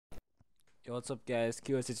Yo, what's up, guys?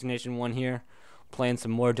 QSH Nation 1 here, playing some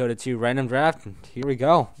more Dota 2 random draft. And here we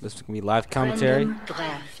go. This is gonna be live commentary.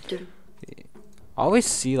 I always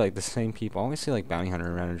see like the same people. I always see like Bounty Hunter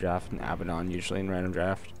in random draft and Abaddon usually in random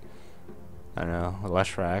draft. I don't know.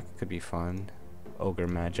 Leshrac could be fun. Ogre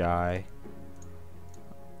Magi.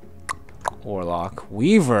 Warlock.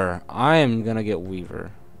 Weaver. I am gonna get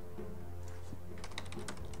Weaver.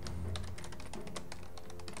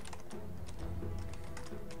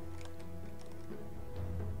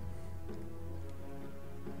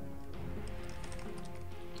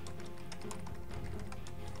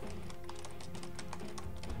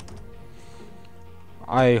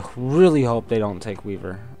 I really hope they don't take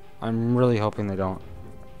Weaver. I'm really hoping they don't.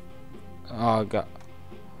 Oh god.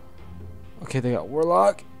 Okay, they got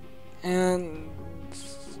Warlock. And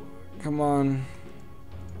come on.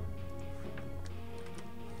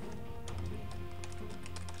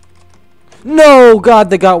 No, god,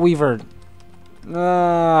 they got Weaver.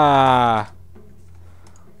 Ah.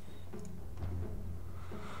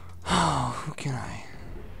 Oh, who can I?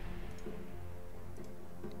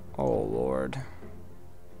 Oh lord.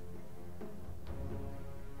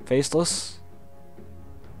 Faceless?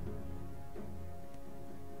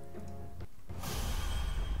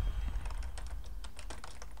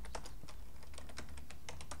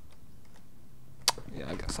 Yeah,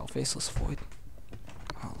 I guess I'll Faceless Void.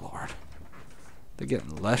 Oh lord. They're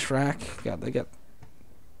getting Leshrac. God,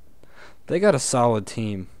 they got a solid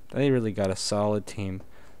team. They really got a solid team.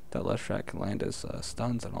 That Leshrac can land his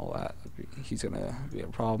stuns and all that. He's gonna be a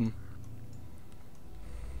problem.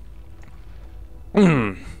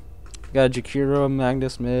 Got a Jakiro,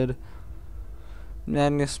 Magnus mid.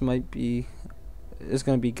 Magnus is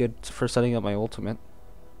gonna be good for setting up my ultimate.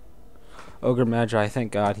 Ogre Magi,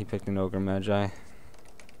 thank God he picked an Ogre Magi.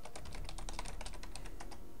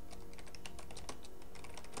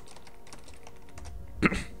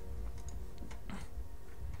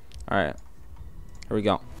 Alright. Here we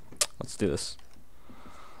go. Let's do this.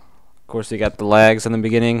 Of course we got the lags in the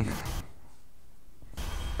beginning.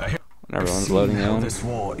 Everyone's loading in. This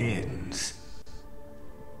war ends.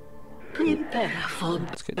 Prepare for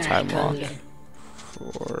Let's get time lock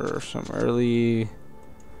for some early.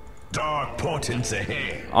 Dark portents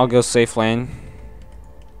ahead. I'll go safe lane.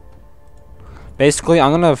 Basically,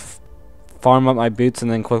 I'm gonna farm up my boots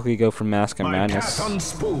and then quickly go for Mask and Madness, and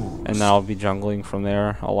then I'll be jungling from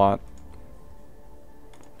there a lot.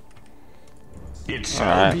 It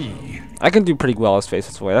shall be. I can do pretty well as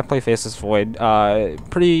Faceless Void. I play Faceless Void play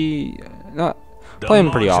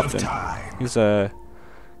him pretty often. He's a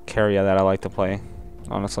carrier that I like to play,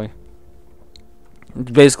 honestly.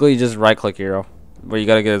 Basically just right click hero, where you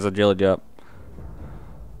gotta get his agility up.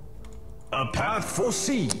 A path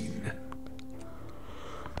foreseen.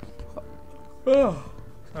 Oh,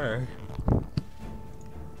 sorry.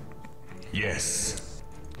 Yes.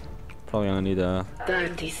 Probably gonna need a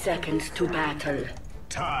 30 seconds to battle.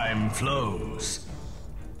 Time flows.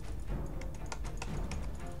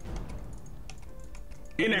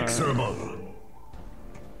 Inexorable.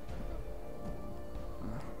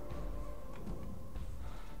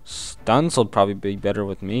 stuns will probably be better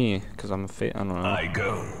with me because I'm I don't know. I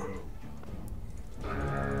go.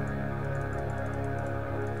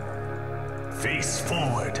 Face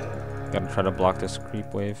forward. Gotta try to block this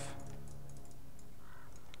creep wave.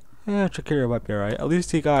 Yeah, Shakira might be alright. At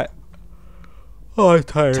least he got. Oh, I'm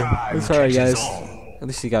tired. I'm sorry, guys. At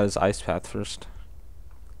least he got his ice path first.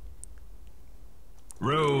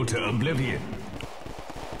 Road to oblivion.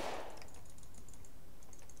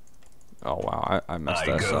 Oh wow, I messed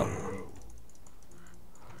that up.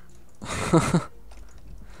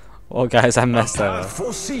 Well, guys, I messed that up.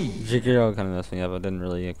 Jakiro kind of messed me up. I didn't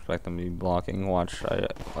really expect them to be blocking. Watch,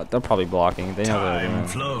 they're probably blocking. They know what they're doing.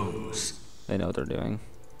 Flows. They know what they're doing.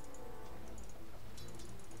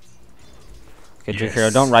 Okay,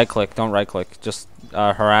 Jakiro, don't right click. Don't right click. Just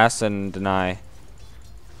harass and deny.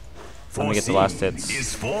 Let me get the last hits.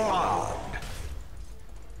 Is forearmed.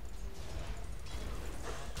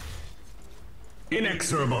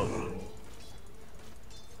 Inexorable.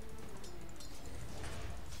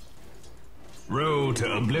 Road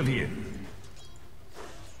to oblivion.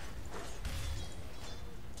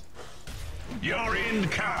 Your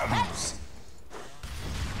end comes.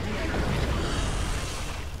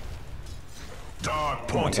 Dark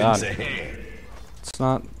portents ahead. It's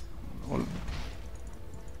not.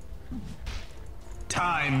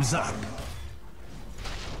 Time's up.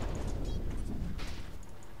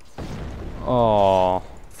 Oh.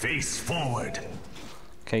 Face forward.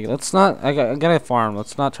 Okay, let's not. I gotta farm.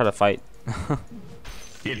 Let's not try to fight.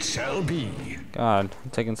 It shall be. God,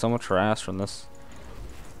 I'm taking so much harass from this.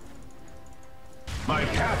 My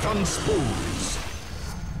path unspools.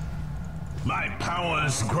 My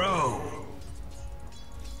powers grow.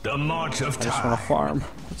 The march of I just want to time. farm.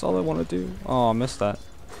 That's all I want to do. Oh, I missed that.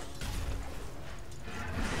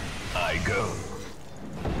 I go.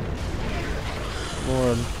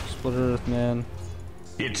 Lord, split earth, man.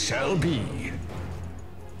 It shall be.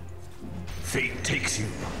 Fate takes you.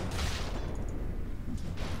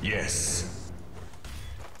 Yes.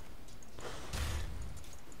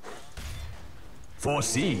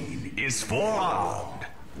 Foreseen is forearmed.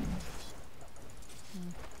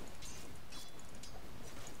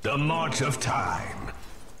 The march of time.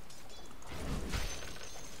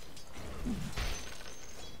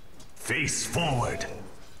 Face forward.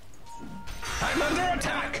 I'm under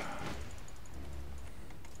attack.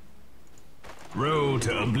 Road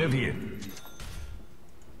to oblivion.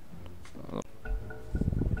 You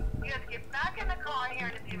have to get back in the car here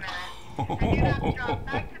in a few minutes. And you have to drive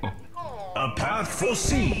back to the school. A path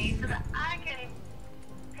foreseen. So that I can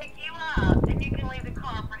pick you up and you can leave the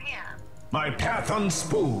car for him. My path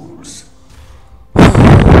unspools.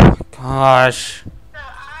 Gosh. So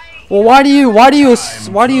I. Well, why do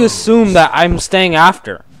you assume that I'm staying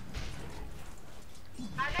after?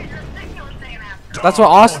 I know you're sick, you were saying after. That's what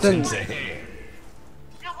Austin. Portents ahead.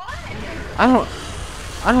 You what?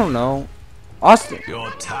 I don't know. Austin.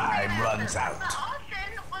 Your time runs out.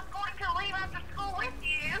 Austin was going to leave after school with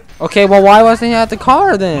you. Okay, well, why wasn't he at the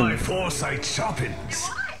car My then? foresight sharpens.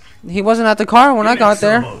 What? He wasn't at the car when I got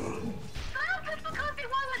there. Inexorable. Well, just because he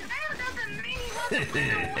wasn't there doesn't mean he wasn't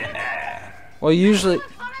there. Well, usually. He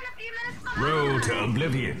was running a few minutes behind. Road to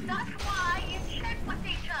oblivion. That's why you check with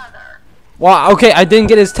each other. Well, okay, I didn't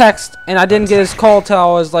get his text, and I didn't get his call till I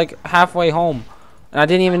was like halfway home, and I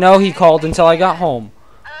didn't even know he called until I got home.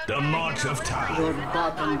 The march of time. Your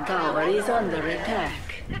bottom tower is under attack.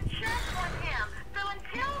 To check with him. So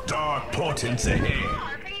until Dark portents ahead.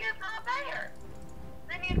 he is not there,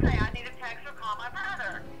 then you say, I need a text or call my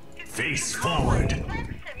brother. Face You forward. text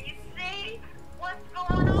him. You see what's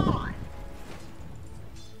going on.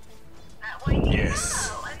 That way you Yes.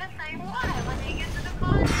 know. In the same way, when you get to the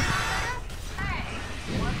car, hey,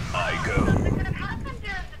 what's I go. something could have happened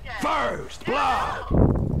during the day. First blood.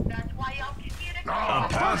 That's why y'all communicate. A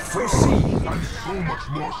path foreseen.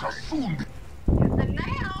 And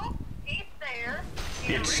now, he's there.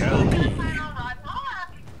 It shall be. Plan on riding home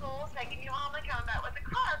after school, taking you home and coming back with the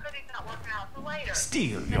car, because he's not working out till later.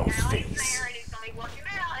 Steal your Now he's face. there and he's going to be working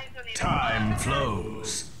out. And he's going to need Time a car.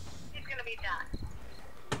 flows. He's going to be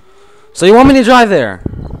done. So you want me to drive there?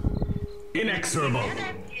 Inexorable. And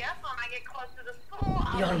then, yes, when I get close to the school,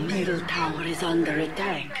 I'll Your middle tower is under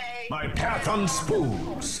attack. say, My path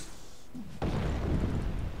unspools.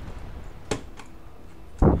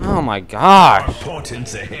 Oh my gosh.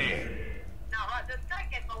 Portents ahead. not right this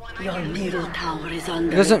second, but when I Your get middle tower is It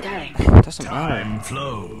under doesn't. attack. It doesn't matter. Time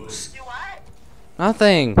flows. do what?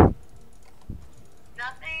 Nothing.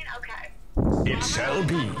 Nothing? Okay. It shall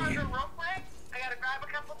be. Real quick. I gotta grab a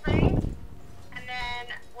couple things, and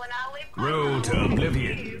then when I leave, Road to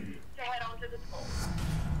oblivion. to head on to the school.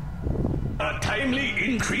 A timely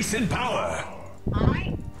increase in power. All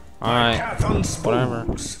right. All right. Path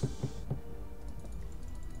unspools.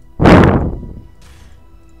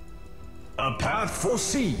 A path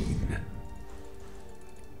foreseen.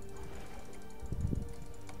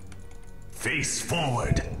 Face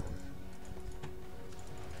forward.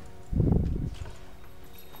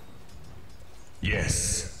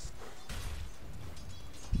 Yes.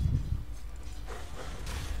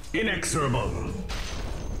 Inexorable.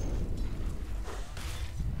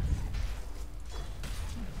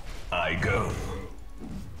 I go.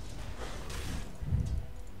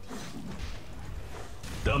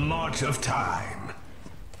 The march of time.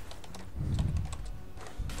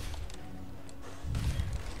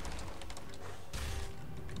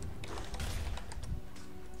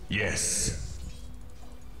 Yes.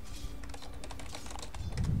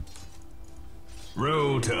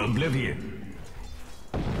 Road to oblivion.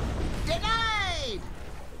 Denied!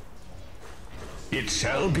 It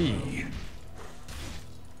shall be.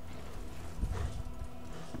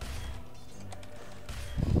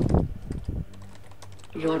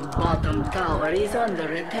 Your bottom tower is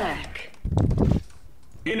under attack.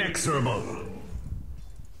 Inexorable.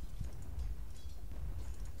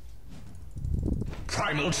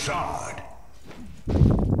 Primal shard.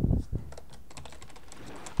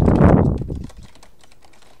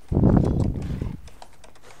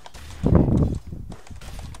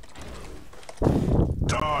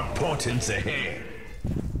 Dark portents ahead.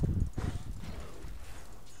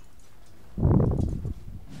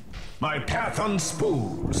 My path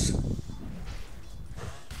unspools.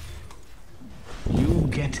 You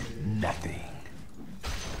nothing.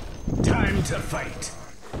 Time to fight.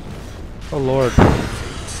 Oh lord.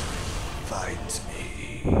 Fight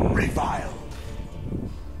me. Revile.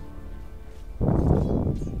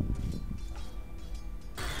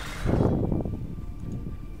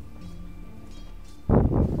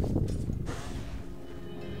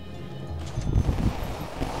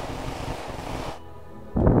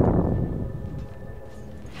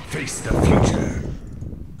 Face the future.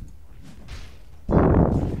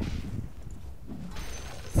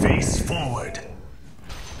 Face forward.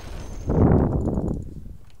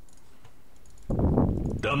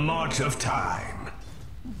 The march of time.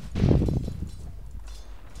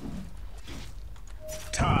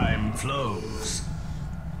 Time flows.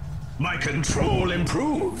 My control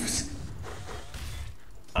improves.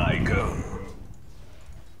 I go.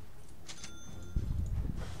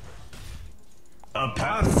 A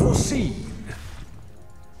path foreseen.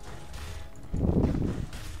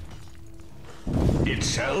 It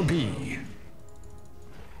shall be.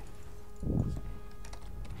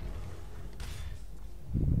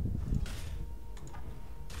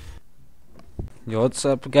 Yo, what's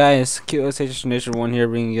up, guys? QSH Nation 1 here,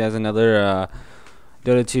 bringing you guys another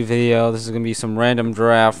Dota 2 video. This is gonna be some random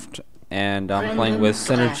draft, and I'm playing with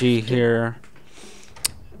Synergy here.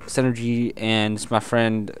 Synergy, and it's my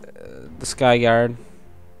friend, the Sky Guard.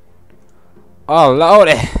 Oh,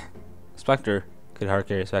 lordy! Spectre. Good hard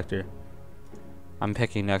carry, Spectre. I'm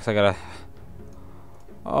picking next. I gotta.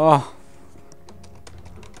 Oh.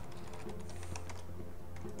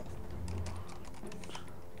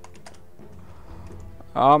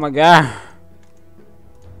 Oh my god.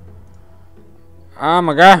 Oh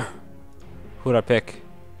my god. Who'd I pick?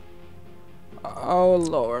 Oh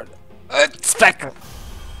lord. Spectre.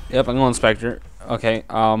 Yep, I'm going Spectre. Okay,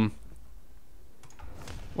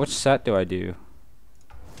 which set do I do?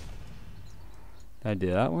 Did I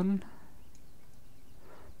do that one?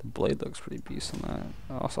 The blade looks pretty decent on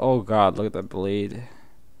that. Also, oh god, look at that blade.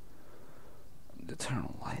 The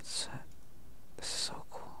Eternal Light set. This is so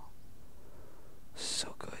cool.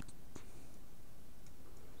 So good.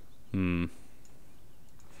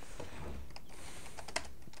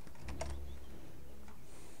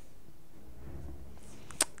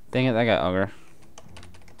 Dang it, that got ogre.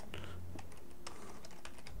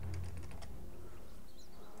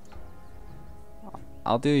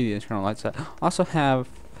 I'll do the Eternal Light set. Also have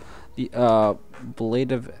the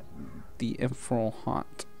Blade of the Infernal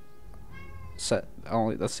Haunt set.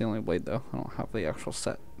 That's the only blade though. I don't have the actual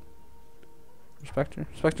set. Spectre.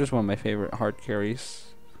 Spectre's one of my favorite hard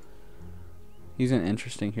carries. He's an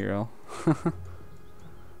interesting hero.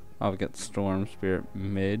 I'll get Storm Spirit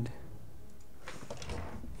mid.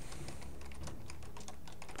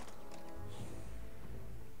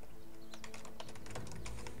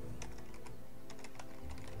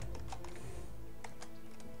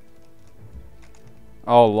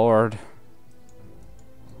 Oh lord.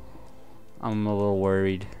 I'm a little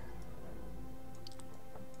worried.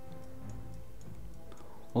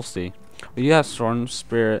 We'll see. We do have Storm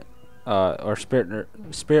Spirit, or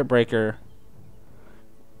Spirit Breaker,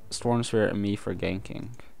 Storm Spirit, and me for ganking.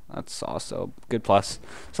 That's also good plus.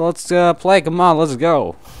 So let's play. Come on, let's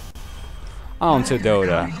go. On to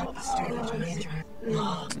Dota.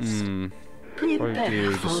 Or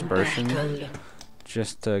do dispersion,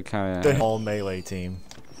 just to kind of. All melee team.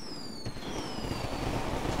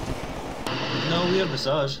 No, we have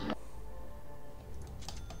Visage.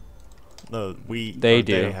 No, They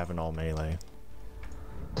do. They have an all melee.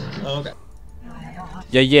 Oh, okay.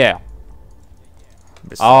 Yeah.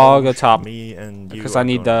 Visage, I'll go top me and you because are I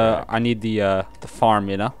need going the farm,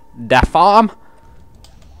 you know. The farm.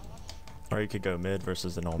 Or you could go mid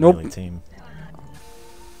versus an all Nope. melee team.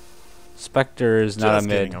 Spectre is not Just a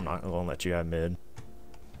mid. kidding, I'm not gonna let you have mid.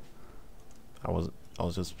 I was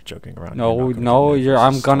just joking around. No,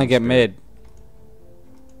 I'm gonna get mid.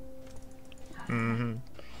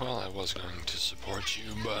 Well, I was going to support you,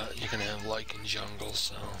 but you can have like in jungle,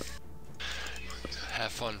 so have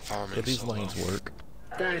fun farming. Yeah, these solo. lanes work.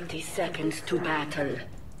 30 seconds to battle.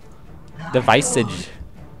 The Visage.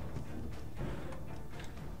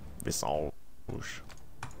 Visage.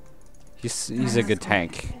 He's a good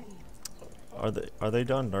tank. Are they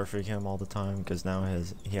done nerfing him all the time? Because now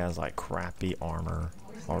he has like crappy armor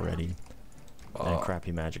already, and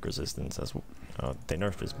crappy magic resistance. As they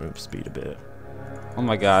nerfed his move speed a bit. Oh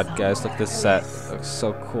my god, guys, look, this set looks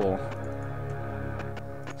so cool.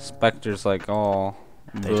 Spectre's like all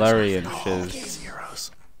blurry and shiz.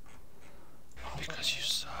 Heroes. Because you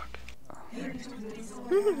suck.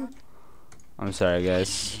 I'm sorry,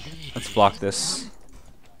 guys. Let's block this.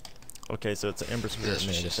 Okay, so it's an Ember Spirit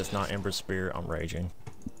mid. If it's not Ember Spirit, I'm raging.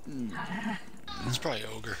 It's probably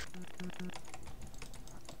ogre.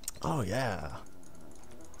 Oh yeah.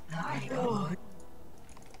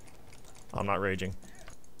 I'm not raging.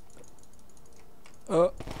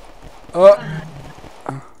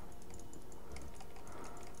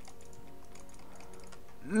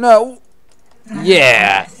 No.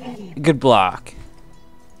 Yeah. Good block.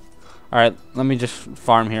 All right, let me just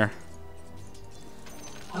farm here.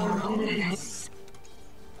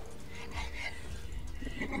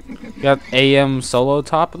 Got AM solo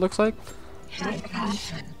top, it looks like.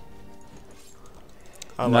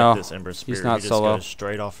 I No, like this Ember Spirit. he's not he just solo. goes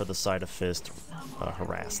straight off of the side of fist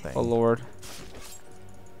harass thing. Oh lord.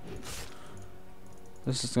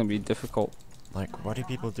 This is gonna be difficult. Like, what do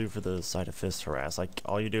people do for the side of fist harass? Like,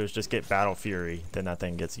 all you do is just get Battle Fury, then that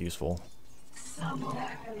thing gets useful.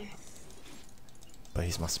 But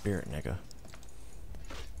he's my spirit, nigga.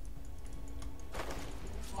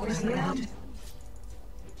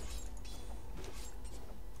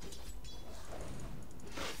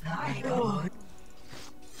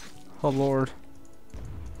 Oh lord.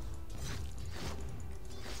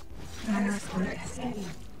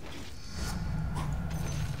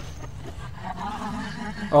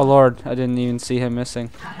 Oh lord, I didn't even see him missing.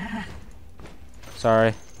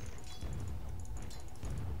 Sorry.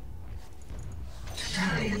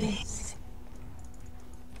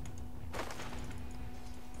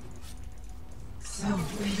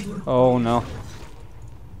 Oh no.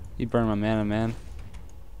 You burned my mana, man.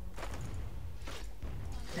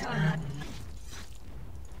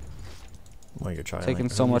 Well, you're trying Taking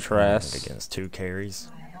like, so who you much playing harass. against 2 carries.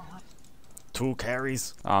 2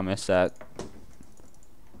 carries. Oh, I missed that.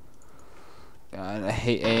 God, I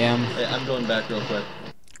hate AM. Hey, I'm going back real quick.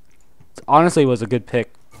 Honestly, it was a good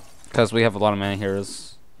pick because we have a lot of mana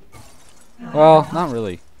heroes. Well, not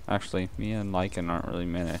really. Actually, me and Lycan aren't really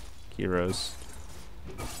mana heroes.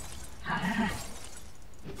 Let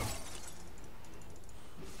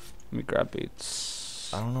me grab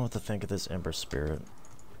boots. I don't know what to think of this Ember Spirit.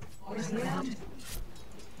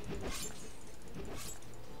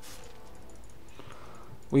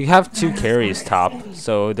 We have 2 carries top,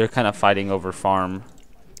 so they're kind of fighting over farm,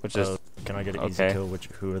 which is Can I get an easy okay. kill?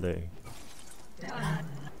 Who are they?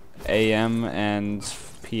 AM and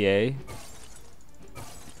PA.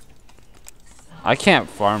 I can't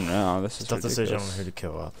farm now. This is Tough decision on ridiculous. who to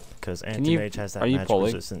kill up. Because you- Anti-Mage has that are you magic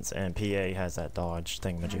pulling? resistance and PA has that dodge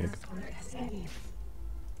thingamajig.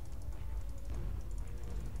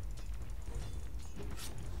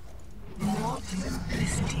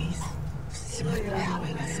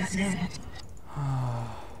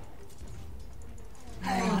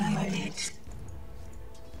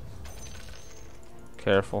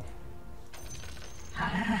 Careful.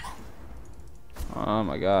 Oh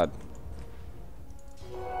my god.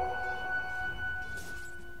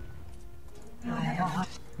 I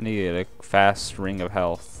need to get a fast ring of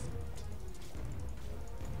health.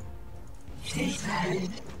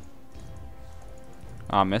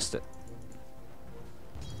 Oh, I missed it.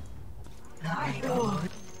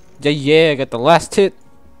 Yeah, I got the last hit.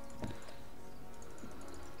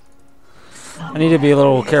 I need to be a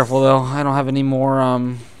little careful though. I don't have any more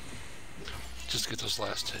Just get those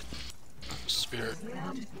last hit. Spirit.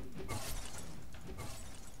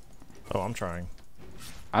 Oh, I'm trying.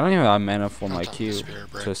 I don't even have mana for On my top of the Q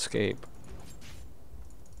spirit break. to escape.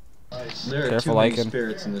 There are Careful, too many Lycan.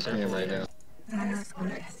 spirits in this game right now.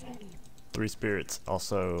 3 spirits.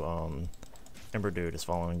 Also, Ember Dude is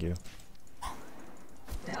following you.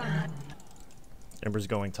 Ember's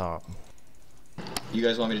going top. You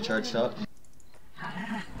guys want me to charge top?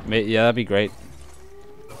 Yeah, that'd be great.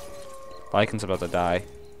 Lycan's about to die.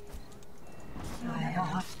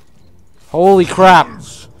 Holy crap!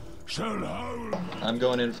 I'm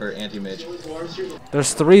going in for anti-mage.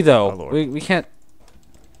 There's 3 though. Oh, Lord. We can't.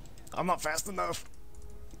 I'm not fast enough.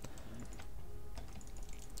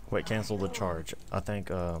 Wait, cancel the charge. I think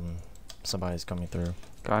somebody's coming through.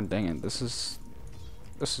 God dang it! This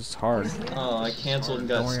is hard. Oh, I canceled and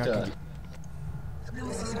got Don't worry, I stuck.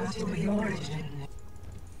 can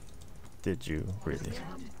Did you really?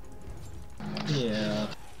 Yeah.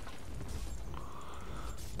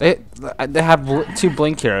 They have 2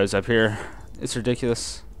 blink heroes up here. It's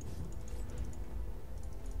ridiculous.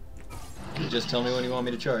 Just tell me when you want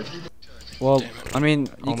me to charge. Well, I mean, you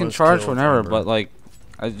can Almost charge killed whenever, Ember. but like,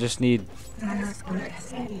 I just need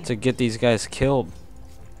to get these guys killed.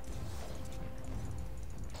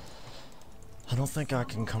 I don't think I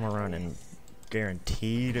can come around and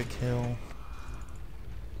guarantee to kill.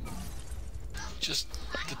 Just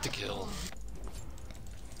get the kill.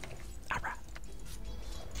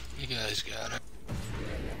 You guys got it.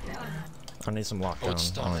 I need some Oh, it's lockdown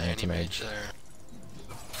stunned on the anti-mage. there.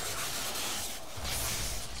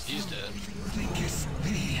 He's dead.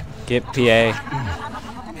 Get PA.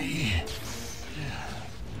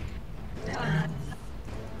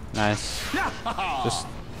 Nice.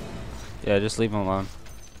 Just leave him alone.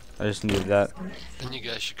 I just needed that. Then you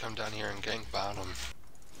guys should come down here and gank bottom.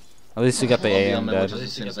 At least we got the I'll be AM on my dead. widgets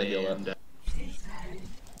as soon as I heal up.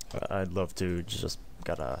 I'd love to, just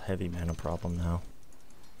got a heavy mana problem now.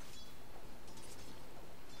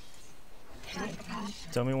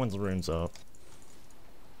 Tell me when the rune's up.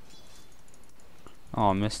 Oh,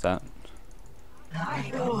 I missed that.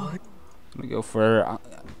 I'm gonna go for.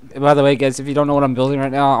 By the way, guys, if you don't know what I'm building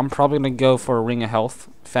right now, I'm probably gonna go for a Ring of Health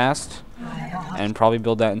fast, and probably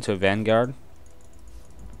build that into a Vanguard,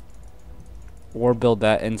 or build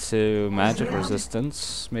that into Magic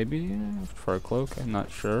Resistance, maybe for a cloak. I'm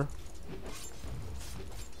not sure.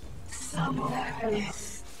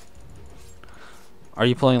 Are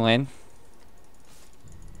you playing lane?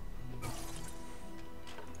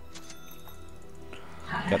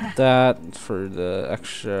 Got that for the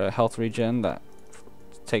extra health regen that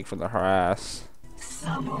take for the harass.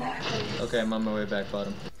 Okay, I'm on my way back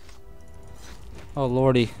bottom. Oh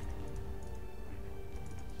lordy.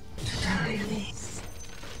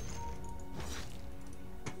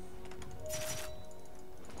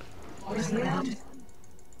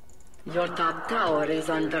 Your top tower is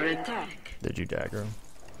under attack. Did you dagger him?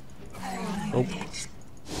 Nope.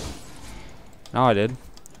 No, I did.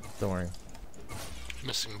 Don't worry.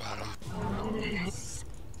 Missing bottom.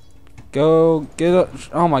 Go get up.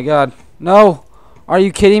 Oh my god. No! Are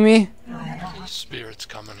you kidding me? Spirit's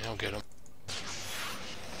coming, he'll get him.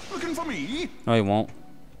 Looking for me? No, he won't.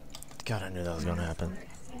 God, I knew that was gonna happen.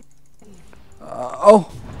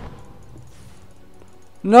 Oh!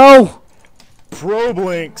 No! Pro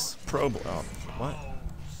blinks! Oh, what?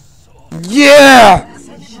 Yeah!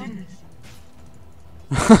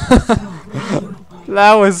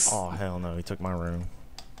 That was. Oh, hell no, he took my rune.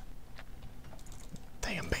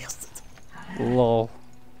 Damn bastard. Lol.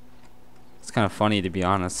 It's kind of funny, to be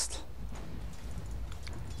honest.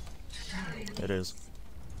 It is.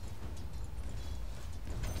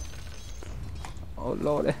 Oh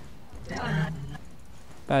lordy.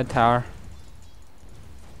 Bad tower.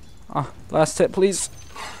 Ah, last hit, please.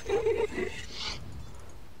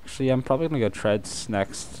 Actually, I'm probably gonna go treads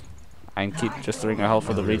next. I can keep just the Ring of Health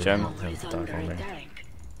for the regen. Tower is under attack.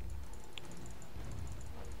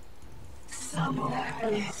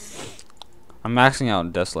 I'm maxing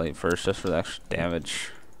out Desolate first, just for the extra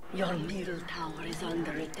damage. Your middle tower is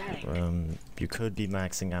under attack. You could be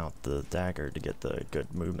maxing out the dagger to get the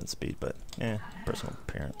good movement speed, but personal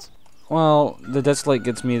appearance. Well, the Desolate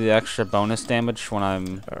gets me the extra bonus damage when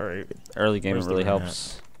I'm Alright. early game. Where's It the really rune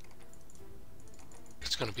helps.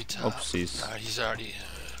 It's gonna be tough. Oopsies. He's already.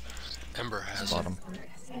 Ember has it. Bottom.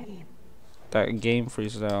 That game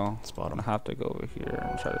freezes out. It's I'm bottom. gonna have to go over here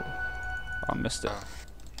and try to. Oh, I missed it.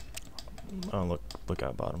 Oh, look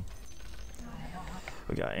out bottom.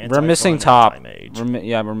 We got We're missing top. Mage.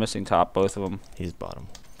 We're missing top, both of them. He's bottom.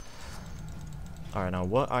 Alright, now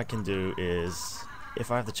what I can do is,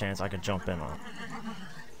 if I have the chance, I can jump in on it.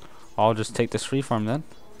 I'll just take this free farm then.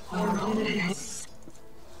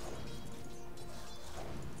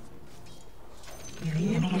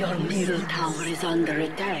 Your middle tower is under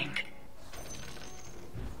attack.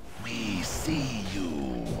 We see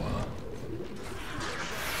you.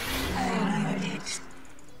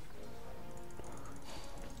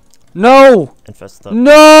 No! Infest up.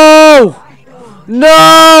 No!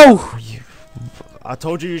 No! I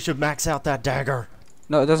told you should max out that dagger.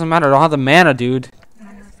 No, it doesn't matter. I don't have the mana, dude.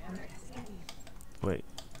 Wait.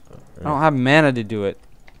 I don't have mana to do it.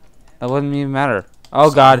 That wouldn't even matter. Oh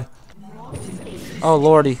god. Oh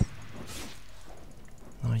lordy.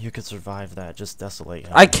 No, you could survive that. Just desolate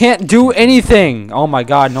him. I can't do anything. Oh my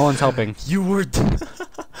god, no one's helping. You were.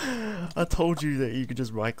 I told you that you could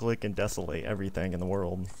just right click and desolate everything in the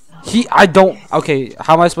world. I don't. Okay,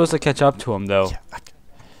 how am I supposed to catch up to him though? Yeah,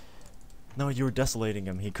 no, you were desolating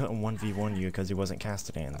him. He couldn't 1v1 you because he wasn't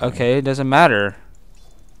casting anything. Okay, it doesn't matter.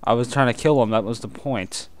 I was trying to kill him. That was the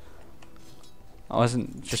point. I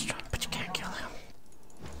wasn't just. But you can't kill him.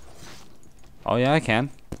 Oh yeah, I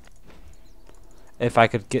can. If I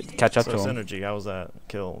could catch up So to him. synergy, how was that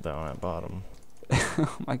kill down at bottom?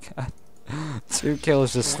 Oh my god. 2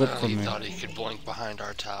 kills just slipped Well, from he me. thought he could blink behind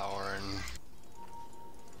our tower and.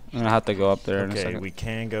 I'm gonna have to go up there in a Okay, second. we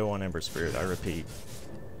can go on Ember Spirit. I repeat.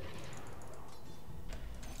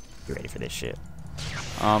 You ready for this shit?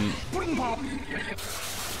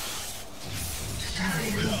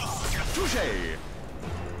 Touche.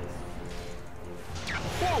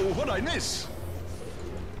 Whoa, what'd I miss?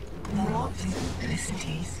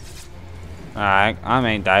 Alright, I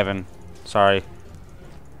ain't diving. Sorry.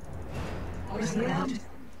 Over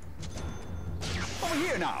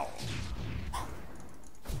here now.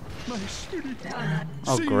 My spirit.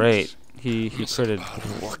 Oh great. He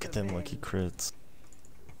critted. Look at them, look, he crits.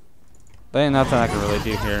 There ain't nothing I can really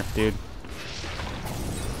do here, dude.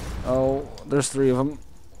 Oh, there's 3 of them.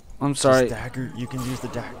 I'm sorry. Just dagger, you can use the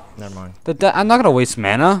dagger. Never mind. I'm not gonna waste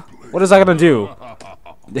mana. What is that gonna do?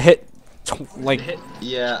 Hit like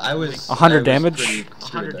Yeah, I was 100 damage? pretty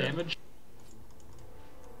screwed there.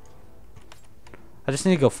 I just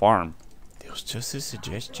need to go farm. It was just a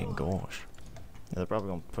suggestion, gosh. Yeah, they're probably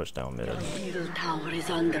gonna push down mid. Middle tower is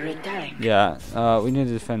under attack. Yeah, we need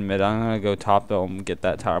to defend mid. I'm gonna go top dome, get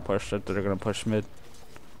that tower pushed if they're gonna push mid.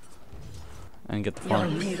 And get the Your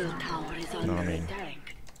farm. middle tower is under attack.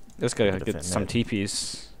 Let's go get defend some mid.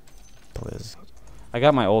 TPs. Please. I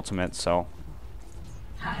got my ultimate, so.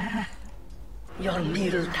 Your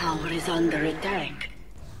middle tower is under attack.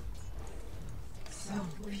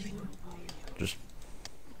 Just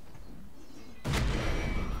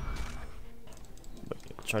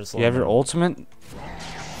try to slow You have him your down. ultimate?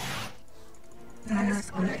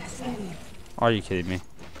 Are you kidding me?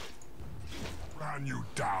 Ran you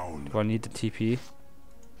down. Do I need the TP?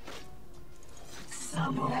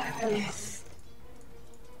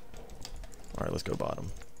 Alright, let's go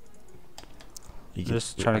bottom. You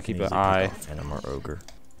Just can- trying to I can keep an easily pick eye. off Phantom or Ogre.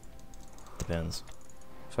 Depends.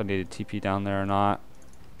 If I need a TP down there or not.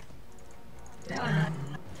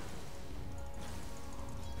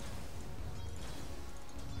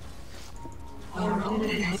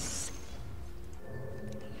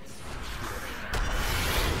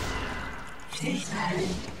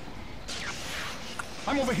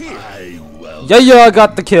 I'm over here. Yeah, I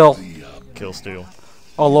got the kill. Kill steal.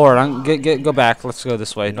 Oh lord, go back. Let's go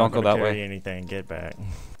this way. You're Don't not go gonna that carry way. anything, get back.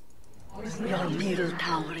 Your middle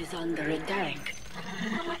tower is under attack.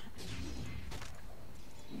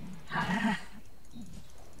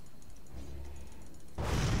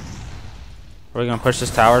 Are we gonna push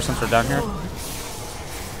this tower since we're down here?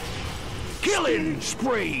 Killing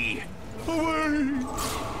spree. Away.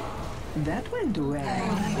 That went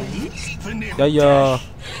well. Yeah.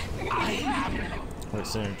 Wait,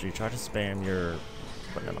 Synergy, try to spam your...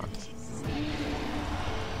 But never mind.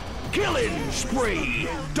 Killing spree.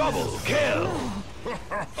 Double kill.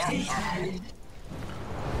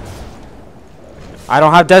 I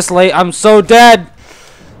don't have Desolate. I'm so dead.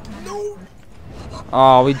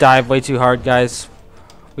 Oh, we dived way too hard, guys.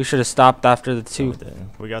 We should have stopped after the 2.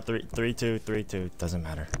 We got 3-2. Doesn't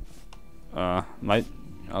matter.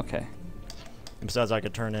 Okay. Besides, I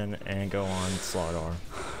could turn in and go on Slardar.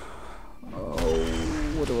 Oh,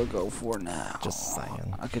 what do I go for now? Just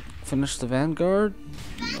saying. I could finish the Vanguard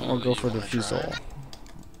or go for the Fusel.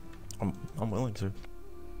 I'm willing to.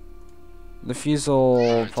 The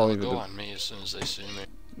Fusel probably They'll would go have. on me as soon as they see me.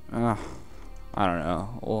 I don't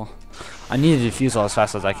know. Well, I need to defuse as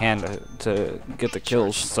fast as I can to get the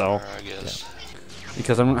kills. So I guess.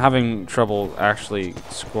 because I'm having trouble actually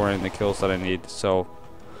scoring the kills that I need. So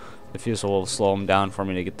the Fusel will slow them down for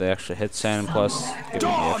me to get the extra hits in. Plus, give me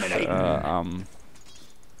the extra,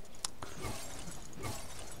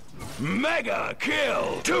 Mega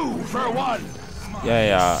kill. 2 for 1.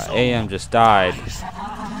 yeah. AM just died.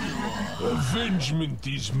 Avengement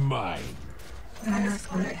is mine.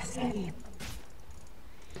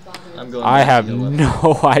 I'm going I back to have heal up.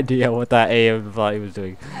 no idea what that AM thought he was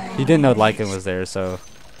doing. He didn't know Lycan was there, so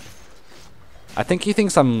I think he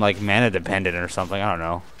thinks I'm like mana dependent or something. I don't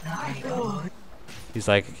know. He's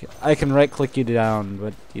like, I can right click you down,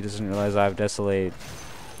 but he doesn't realize I have Desolate.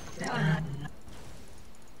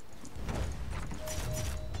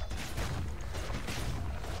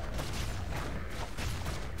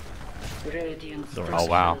 Radiant's Oh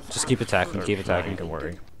wow! Just keep attacking, keep attacking. Don't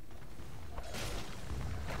worry.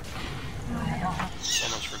 So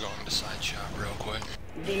much for going to side shop real quick.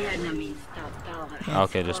 The enemy's top tower has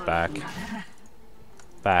Okay, just back. fallen.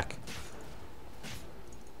 Back.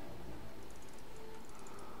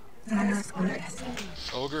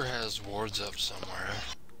 Ogre has wards up somewhere.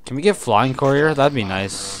 Can we get Flying Courier? That'd be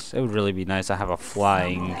nice. It would really be nice to have a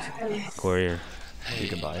Flying Courier. Hey, You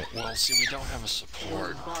can buy it. well, see, we don't have a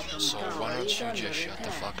support, so why don't you just shut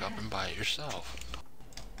the fuck up and buy it yourself?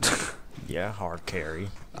 Yeah, hard carry.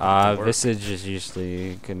 Visage is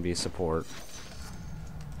usually can be support.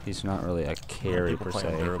 He's not really a carry people per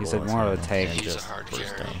playing se. durable He's like more of a and tank. He's a just hard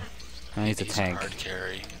burst carry. down. And he's a He's tank. a hard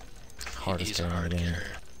carry. Hardest He's a carry in hard the game.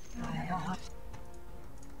 carry.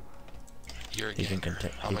 You're a He can, ganker.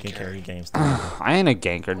 he I'm a can carry carry. games. I ain't a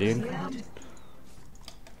ganker, dude.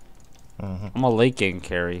 I'm a late game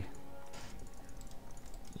carry.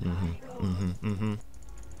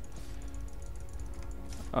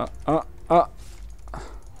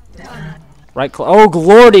 Right. Oh,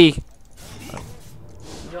 Lordy.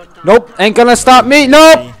 Nope. Ain't gonna stop me.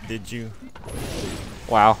 Nope. Did you?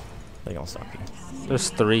 Wow. They don't stop you. There's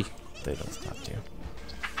 3. They don't stop you.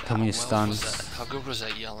 How many well stuns? was that? How good was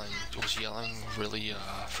that yelling? Was yelling really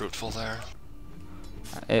fruitful there?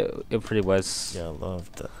 It pretty was. Yeah, I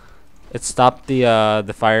love that. It stopped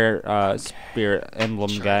the fire spirit emblem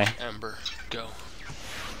Sure. guy. Ember, go.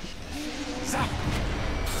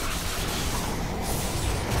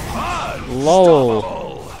 Lol.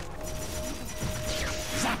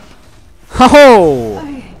 Oh!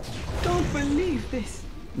 I don't believe this.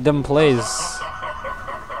 Them plays.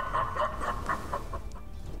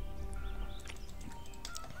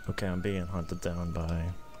 Okay, I'm being hunted down by.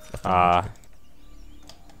 A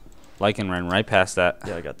Lycan ran right past that.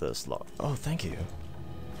 yeah, I got this lock. Oh, thank you.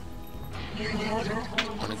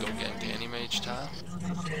 Wanna go get Danny Mage time?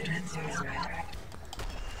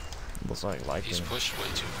 Looks like He's Lycan. pushed way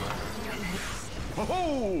too far.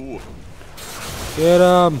 Ho-ho! Get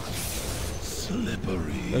him!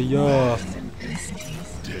 Slippery. Yeah.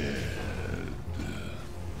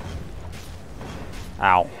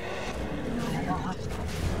 Ow.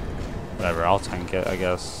 Whatever, I'll tank it, I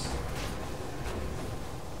guess.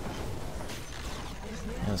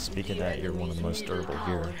 Yeah, speaking of that, you're one of the most durable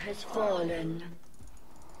here. Has fallen.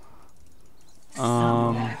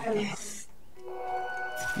 Now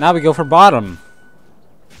we go for bottom.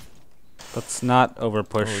 Let's not over Or we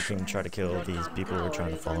push. can try to kill these people who are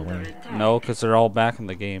trying to follow in. No, because they're all back in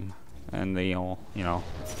the game. And they all, you know,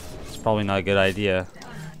 it's probably not a good idea.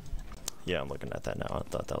 Yeah, I'm looking at that now. I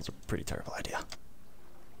thought that was a pretty terrible idea.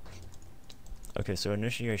 Okay, so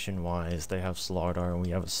initiation wise, they have Slardar and we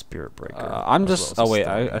have a Spirit Breaker. I'm as just. well Oh, as a wait,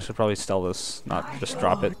 I stun. should probably sell this, not just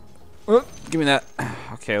drop it. Give me that.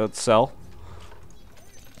 Okay, let's sell.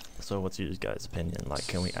 So, what's your guys' opinion? Like,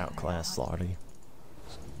 can we outclass Slardy?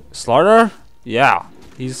 Slardar? Yeah.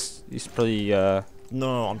 He's pretty,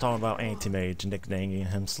 No, I'm talking about Anti-Mage nicknaming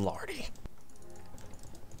him Slardy.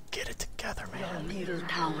 Get it together, man. Your middle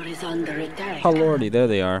tower is under attack. Oh, lordy, there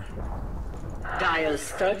they are. Dire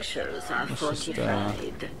structures are just,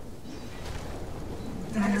 fortified.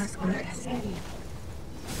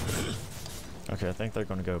 Okay, I think they're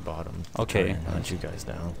gonna go bottom. to Okay. try and hunt you guys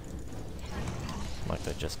down. Like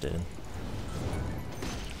they just did.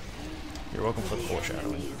 You're welcome for the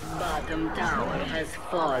foreshadowing. Bottom tower has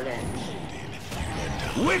fallen.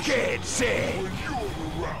 Wicked sick! Here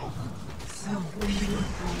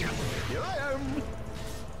I am!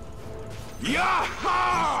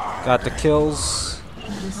 Yaha! Got the kills.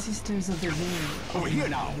 The sisters of the veil Over here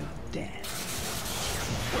now! dead.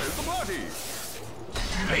 Where's the body?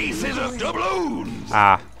 Faces of doubloons!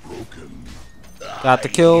 Ah. Got the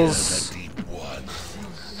kills. I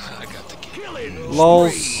got the kill. Killing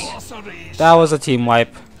Lols. That was a team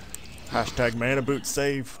wipe. Hashtag mana boot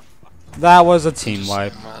save. That was a team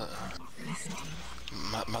wipe.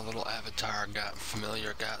 My little avatar got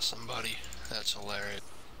familiar, got somebody. That's hilarious.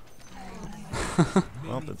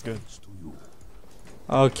 Well, that's good.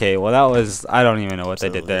 Okay, well that was. I don't even know what they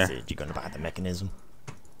So did there. You gonna buy the mechanism?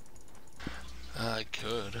 I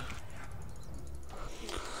could.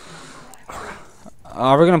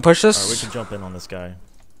 Are we gonna push Alright, we this? can jump in on this guy.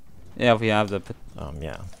 Yeah, if we have the.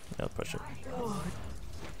 Yeah. Yeah, push it.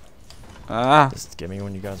 Ah, Just give me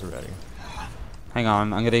when you guys are ready. hang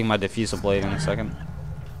on. I'm getting my diffusal blade in a second.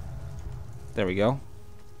 There we go.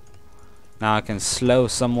 Now I can slow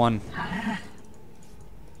someone.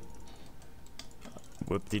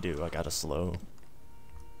 Whoop-de-doo, I got a slow.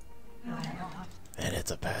 And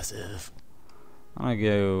it's a passive. I'm gonna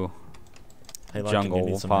go Hey, Larkin, give me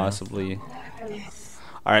jungle, some math. possibly.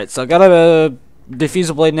 Alright, so I got a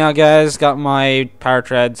diffusal blade now, guys. Got my power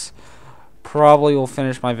treads. Probably will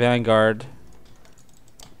finish my vanguard.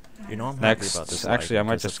 You know, I'm Next- happy about this. actually, I Lycan,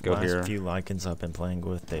 might 'cause just the go last here. few Lycans I've been playing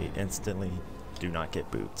with, they instantly do not get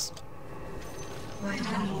boots.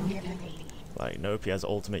 Like, nope, he has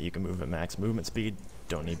ultimate, you can move at max movement speed,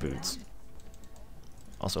 don't need boots.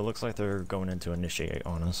 Also, it looks like they're going into initiate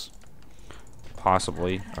on us.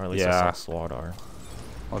 Possibly. Or at least Yeah. I saw Slardar.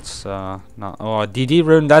 Let's not. Oh, a DD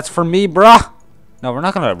rune. That's for me, bruh. No, we're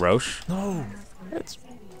not gonna Roche. No! It's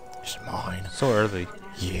mine. So early.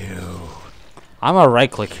 You. I'm a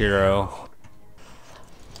right-click hero.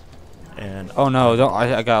 And Oh no! Don't.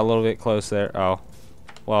 I got a little bit close there. Oh.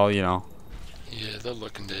 Well, you know. Yeah, they're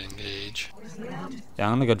looking to engage. Yeah,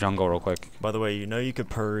 I'm gonna go jungle real quick. by the way, you know you could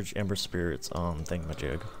purge Ember Spirit's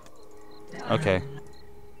thingamajig. Okay.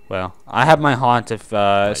 Well, I have my haunt if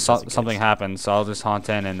doesn't something case. happens, so I'll just haunt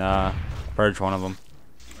in and purge one of them.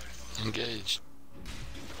 Engaged.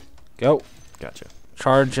 Go. Gotcha.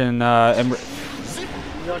 Charge and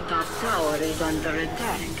Your top tower is under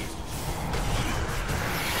attack.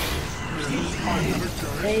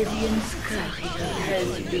 Radiant's courier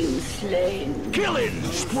has been slain. Killing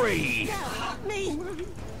spree.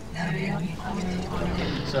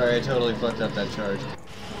 Sorry, I totally fucked up that charge.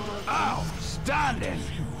 Outstanding.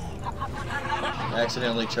 I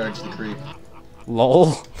accidentally charged the creep.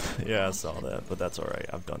 lol. Yeah, I saw that, but that's alright.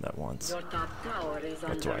 I've done that once. Your top tower is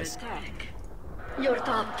under twice. attack. Your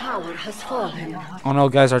top tower has fallen. Oh no,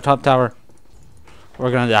 guys, our top tower.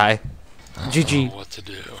 We're gonna die. I don't GG. know what to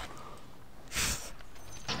do.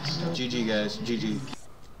 GG, guys. GG.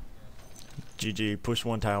 GG, push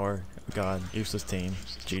one tower. God, useless team.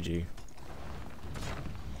 GG.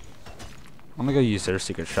 I'm gonna go use their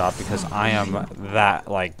secret shop because I am that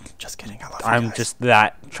like Just kidding. I love you I'm guys. just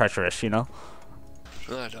that treacherous, you know.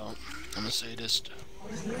 I don't. I'm a sadist.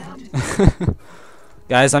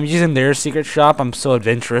 Guys, I'm using their secret shop. I'm so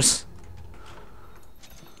adventurous.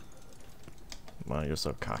 Wow, you're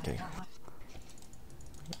so cocky.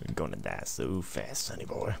 You're gonna die so fast, sonny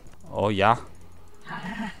boy. Oh yeah.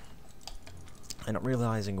 And I'm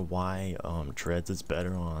realizing why Treads is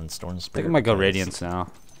better on Storm I Spirit. think I might go because, Radiance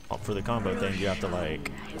now. For the combo thing, you have to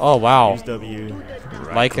like Oh wow. use W,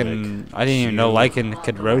 right Lycan, click, I didn't even know shield. Lycan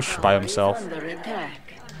could Roche by himself. Under attack.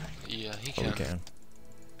 Yeah, he Oh, we can. can.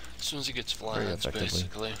 As soon as he gets Very flanked, effectively.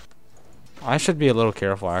 basically. I should be a little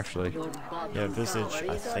careful actually. Your bottom Yeah, Visage,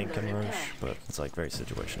 tower I is think under can Roche, attack. but it's like very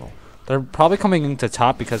situational. They're probably coming into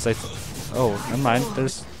top because they. Oh, never mind.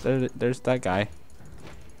 There's that guy.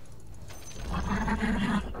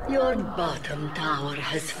 Your bottom tower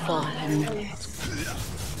has fallen.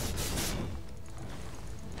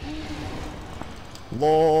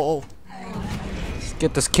 LOL! Let's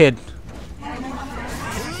get this kid.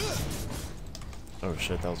 Oh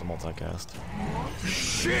shit, that was a multicast.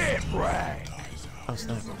 Shipwreck. Oh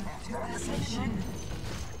snap.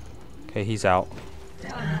 Okay, he's out.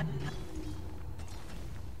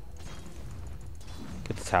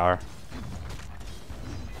 Get the tower.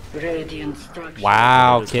 Radiant structure.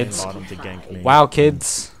 Wow, Just came kids. bottom to gank me. Wow,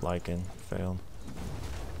 kids. Lycan, failed.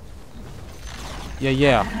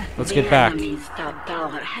 Yeah. Let's get The back enemy's top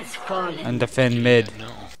tower has fallen. and defend mid. Yeah,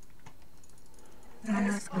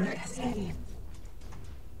 no.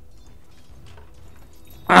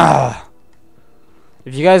 Ah.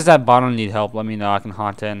 If you guys at bottom need help, let me know. I can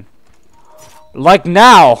haunt in. Like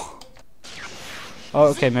now. Oh,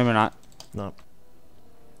 okay, maybe not. No.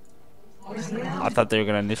 I thought they were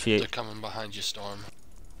gonna They're initiate. coming behind you, Storm.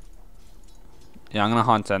 Yeah, I'm gonna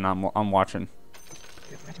haunt in. I'm watching.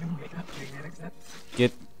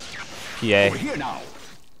 Get PA. We're here now.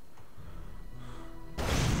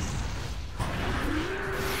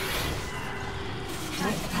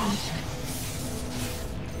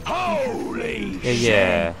 Holy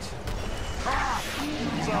Yeah.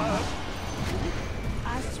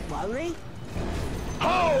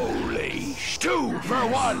 Holy stew for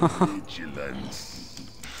one. Vigilance.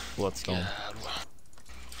 Bloodstone. God, well,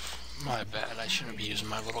 my bad. I shouldn't be using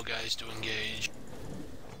my little guys to engage.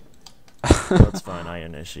 That's fine, I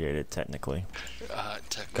initiated technically.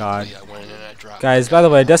 Technically, God. I went in and I dropped. Guys, by the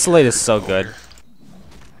way, Desolate is so good.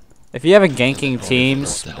 If you have a ganking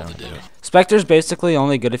teams, What the hell to do? Spectre's basically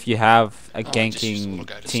only good if you have a Oh, I just used the little ganking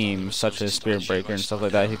guy to team, stun him. such As as soon as he Spirit Breaker stuns and you, stuff I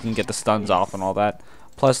like that, stun who can get the stuns off and all that.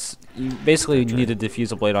 Plus, you basically need to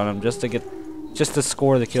defuse a blade on him just to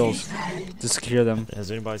score the kills, to secure them.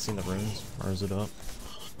 Has anybody seen the runes? Or is it up?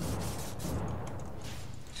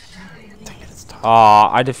 Dang it, it's top.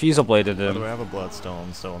 Aw, I defuse a bladed By the way, him. I have a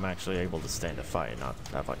bloodstone, so I'm actually able to stand a fight and not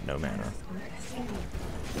have like no mana.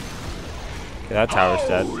 Okay, that tower's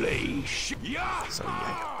dead. Holy shit. So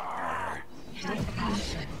yeah.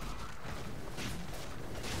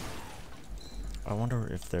 I wonder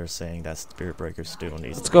if they're saying that Spirit Breaker still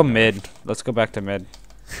needs Let's to go be nerfed. mid. Let's go back to mid.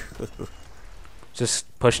 Just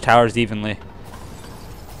push towers evenly.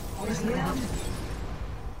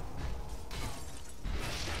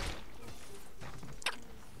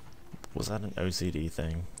 Was that an OCD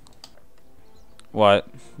thing? What?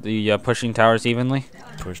 The pushing towers evenly?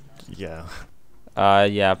 Pushed, yeah.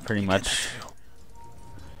 Yeah, pretty much.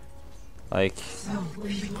 Like,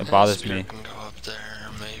 it bothers me. Spirit can go up there,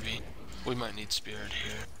 maybe. We might need Spirit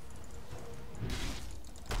here.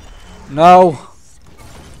 No!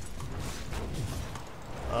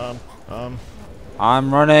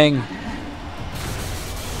 I'm running.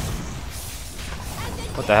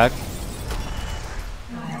 What the heck?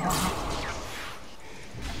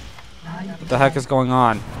 What the heck is going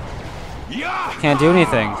on? Yeah. Can't do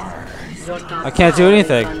anything. Your top I can't do tower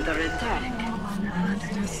anything. is under attack.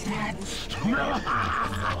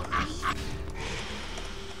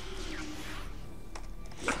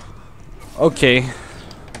 Okay.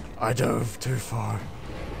 I dove too far.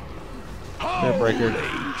 Breaker.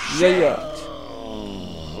 Yeah.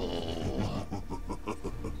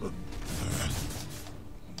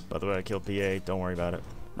 By the way, I killed PA. Don't worry about it.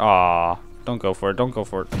 Aw, don't go for it. Don't go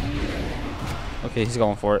for it. Okay, he's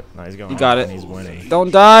going for it. No, he's going. You got and it. He's winning.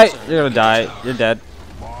 Don't die. You're gonna die. You're dead.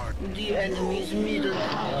 The enemy's middle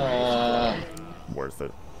tower. Worth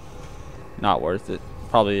it. Not worth it.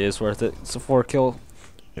 Probably is worth it. It's a 4 kill.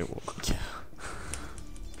 It will. Yeah.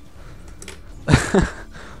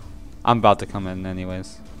 I'm about to come in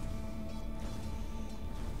anyways.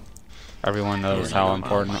 Everyone knows how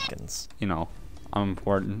important, you know, I'm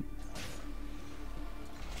important.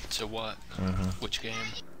 So what? Which game?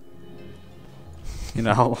 You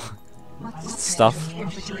know, stuff.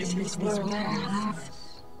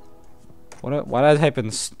 Why did I type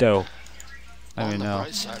in stow? I don't On the know.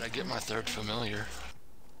 bright side, I get my third familiar.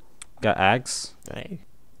 Got Ags? Hey.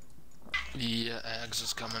 Yeah, Ags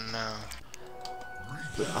is coming now.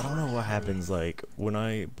 I don't know what happens, like, when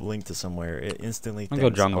I blink to somewhere, it instantly I'll thinks go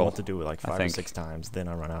jungle, I want to do it like 5 or think. 6 times, then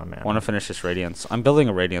I run out of mana. I want to finish this Radiance. I'm building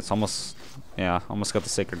a Radiance. Almost, yeah, almost got the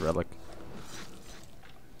Sacred Relic.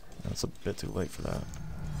 That's a bit too late for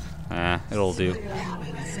that. It'll do.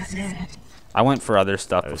 I went for other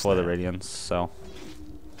stuff Oh, before the snap. Radiance, so.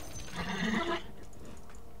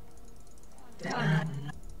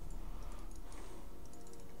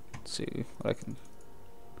 Let's see what I can.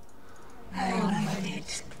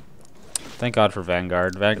 Thank God for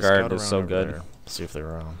Vanguard. Vanguard is so good See if they're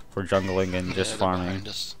around. for jungling and just Yeah, they're farming. behind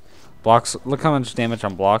us. Blocks. Look how much damage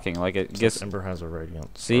I'm blocking. Like it Gets gets. Ember has a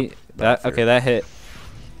radiant. See that? Okay, that hit.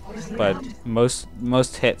 But most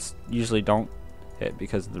hits usually don't hit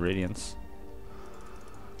because of the Radiance.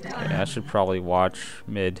 Okay, I should probably watch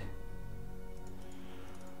mid.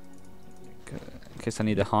 In case I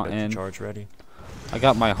need to haunt in. Charge ready. I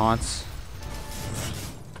got my haunts.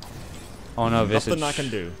 Oh no, Visage. Nothing I can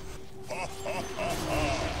do.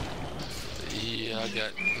 Yeah, I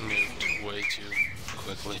got nuked way too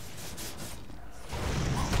quickly.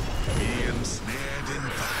 Being snared in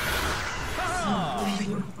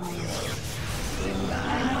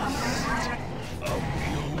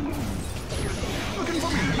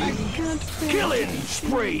killing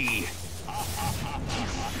spree.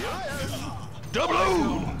 Double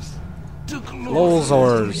O's.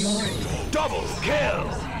 Lolzors. Double kill.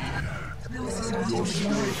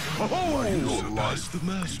 Oh, lost the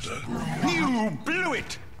master. You blew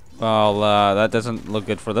it. Well, that doesn't look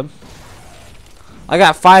good for them. I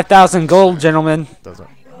got 5,000 gold, gentlemen. Doesn't.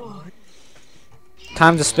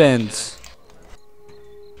 Time to spend.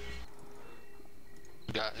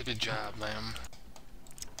 Got a good job, ma'am.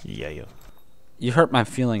 Yeah. You hurt my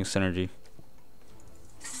feelings, Synergy.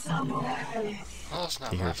 Well, it's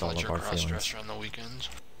not He my hurts all fault of you're our a cross-dresser on the weekends.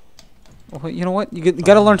 Well, you know what? You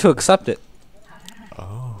gotta learn to accept it.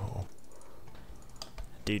 Oh.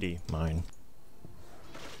 DD, mine.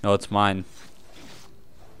 No, it's mine.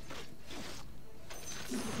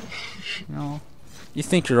 No. You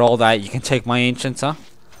think you're all that? You can take my ancients, huh?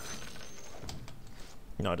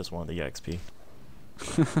 No, I just wanted the XP.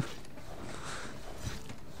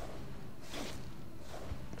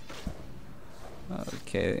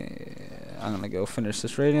 Okay, I'm gonna go finish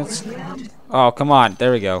this Radiance. Oh, come on.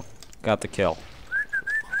 There we go. Got the kill.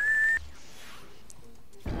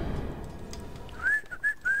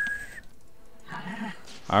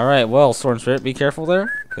 Alright, well, Storm Spirit, be careful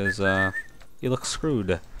there, because you look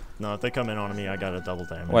screwed. No, if they come in on me, I got a double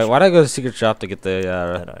damage. Wait, why'd I go to the secret shop to get the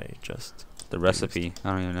That I just... recipe?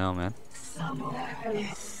 I don't even know, man.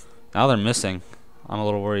 Now they're missing. I'm a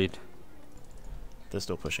little worried. They're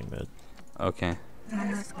still pushing mid. Okay.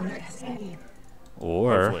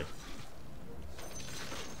 Or... Hopefully.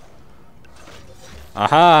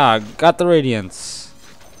 Aha! Got the Radiance.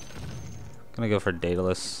 Gonna go for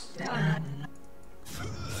Daedalus.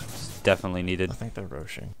 It's definitely needed. I think they're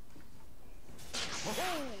rushing.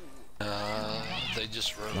 They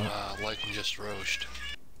just Lycan just roached.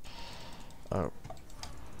 Oh.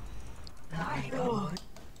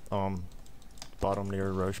 Bottom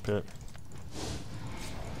near Roche pit.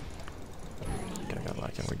 Okay, I got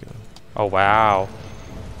Lycan, we're good. Oh, wow.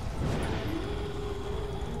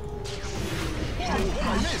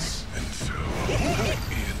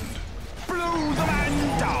 Blow the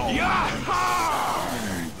man down.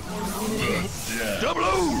 Double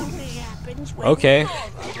O's. Okay.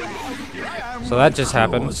 So that just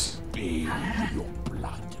happens. Be your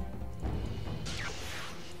blood.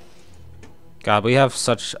 God, we have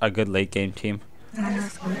such a good late game team.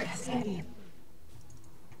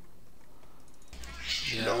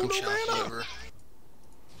 Yeah, I'm chopped liver.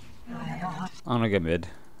 I'm gonna get mid.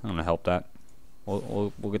 I'm gonna help that.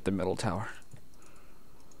 We'll get the middle tower.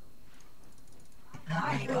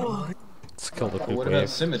 Let's kill the But creep what about wave.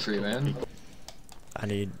 symmetry, man?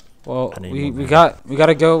 Well, I need we more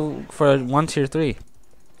gotta go for one tier 3.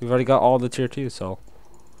 We've already got all the tier 2, so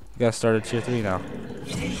we gotta start at tier 3 now.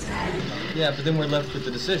 Yeah, but then we're left with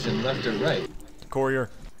the decision, left or right. Courier.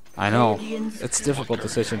 I know. It's a difficult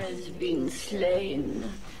decision. Has been slain.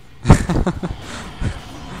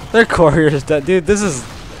 They're couriers, dude. This is,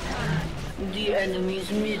 The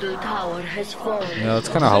enemy's middle tower has fallen. you know, it's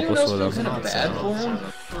kind of Anyone hopeless else for feel them. kind of bad for him?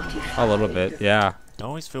 A little bit, yeah. I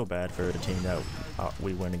always feel bad for the team that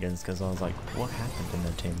we went against because I was like, what happened in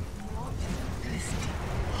their team?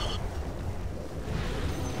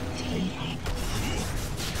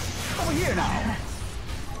 Over here now.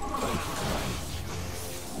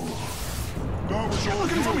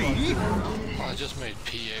 Looking for me? I just made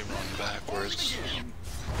PA run backwards.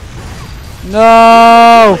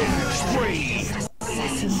 No! Spree.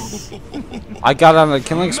 I got on a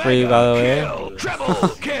killing spree, by the way. Treble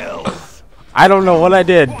kill. I don't know what I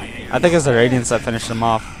did. I think it's the radiance that finished him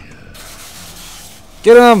off.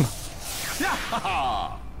 Get him!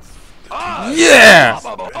 Yeah!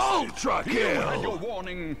 Ultra kill. Your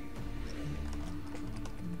warning.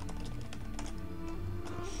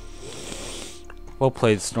 Well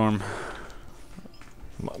played, Storm.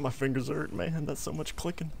 My fingers hurt, man. That's so much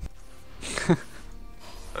clicking.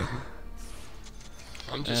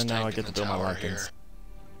 I'm just And now I taking get the to build my tower here. Lycans.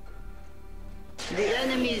 The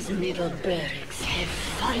enemy's middle barracks have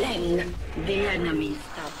fallen. The enemy's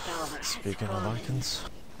top tower has Speaking of fallen. Lycans.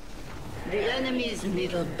 The enemy's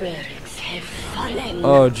middle barracks have fallen.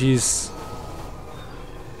 Oh, jeez.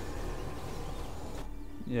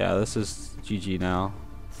 Yeah, this is GG now.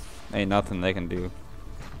 Ain't nothing they can do.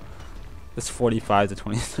 It's 45 to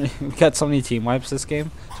 23. We got so many team wipes this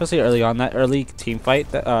game, especially early on. That early team fight,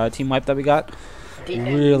 that team wipe that we got,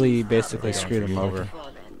 really basically screwed him over.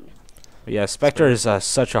 But yeah, Spectre is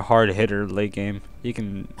such a hard hitter late game. He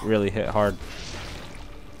can really hit hard.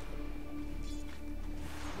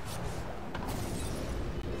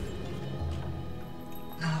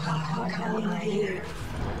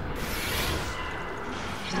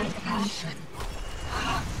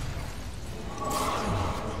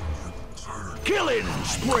 Killing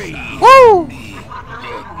spree. Woo!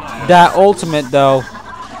 That ultimate though.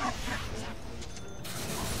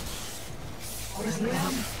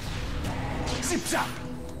 Zip zap.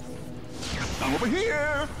 I'm over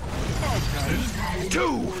here.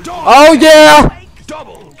 Two. Dog. Oh yeah!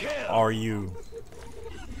 Double kill. Are you?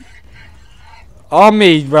 On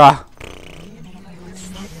me, bruh.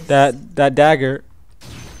 That dagger.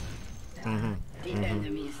 The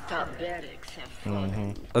enemy's top barracks have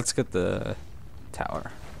fallen. Let's get the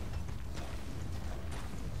tower.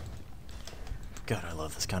 God, I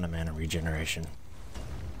love this kind of mana regeneration.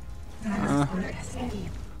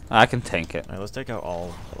 I can tank it. Alright, let's take out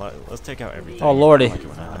let's take out everything. Oh, lordy. I like it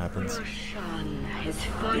when that happens. Shan has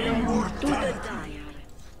fallen to the dire.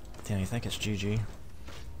 Damn, you think it's GG?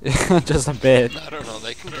 Just a bit. I don't know,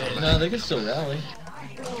 they can go No, they can still rally.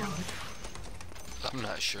 I'm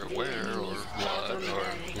not sure where or what or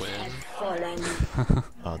when. Fallen.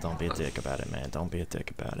 Oh, don't be a dick about it, man. Don't be a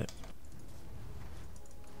dick about it.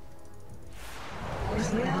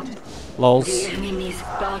 The Lols. enemy's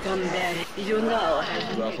bottom barrack, you know,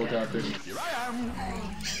 has Raffle copter.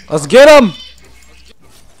 Let's get him!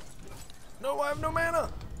 No, I have no mana.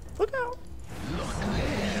 Look out!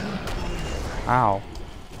 Ow.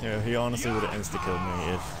 Yeah, he honestly would have insta-killed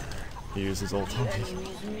me if he used his ult on me.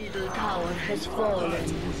 enemy's middle tower has fallen.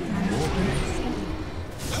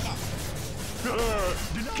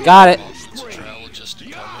 Got it. Travel just to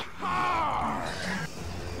come.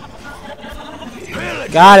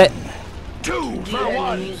 Got it. Two. The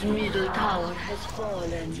enemy's middle tower has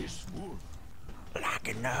fallen. Like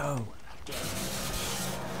a no.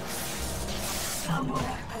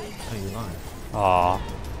 Oh, you're lying. Aw.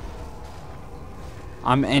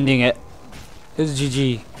 I'm ending it. It's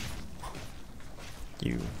GG.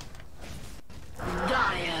 You.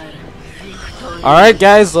 Dire victory. Alright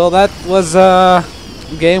guys, well that was a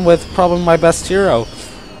game with probably my best hero.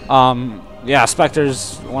 Yeah,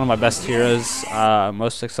 Spectre's one of my best heroes,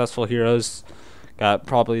 most successful heroes. Got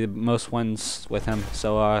probably the most wins with him.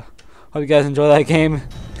 So hope you guys enjoy that game.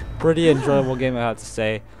 Pretty enjoyable game, I have to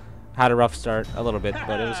say. Had a rough start a little bit,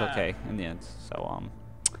 but it was okay in the end. So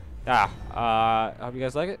yeah, I hope you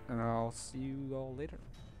guys like it, and I'll see you all later.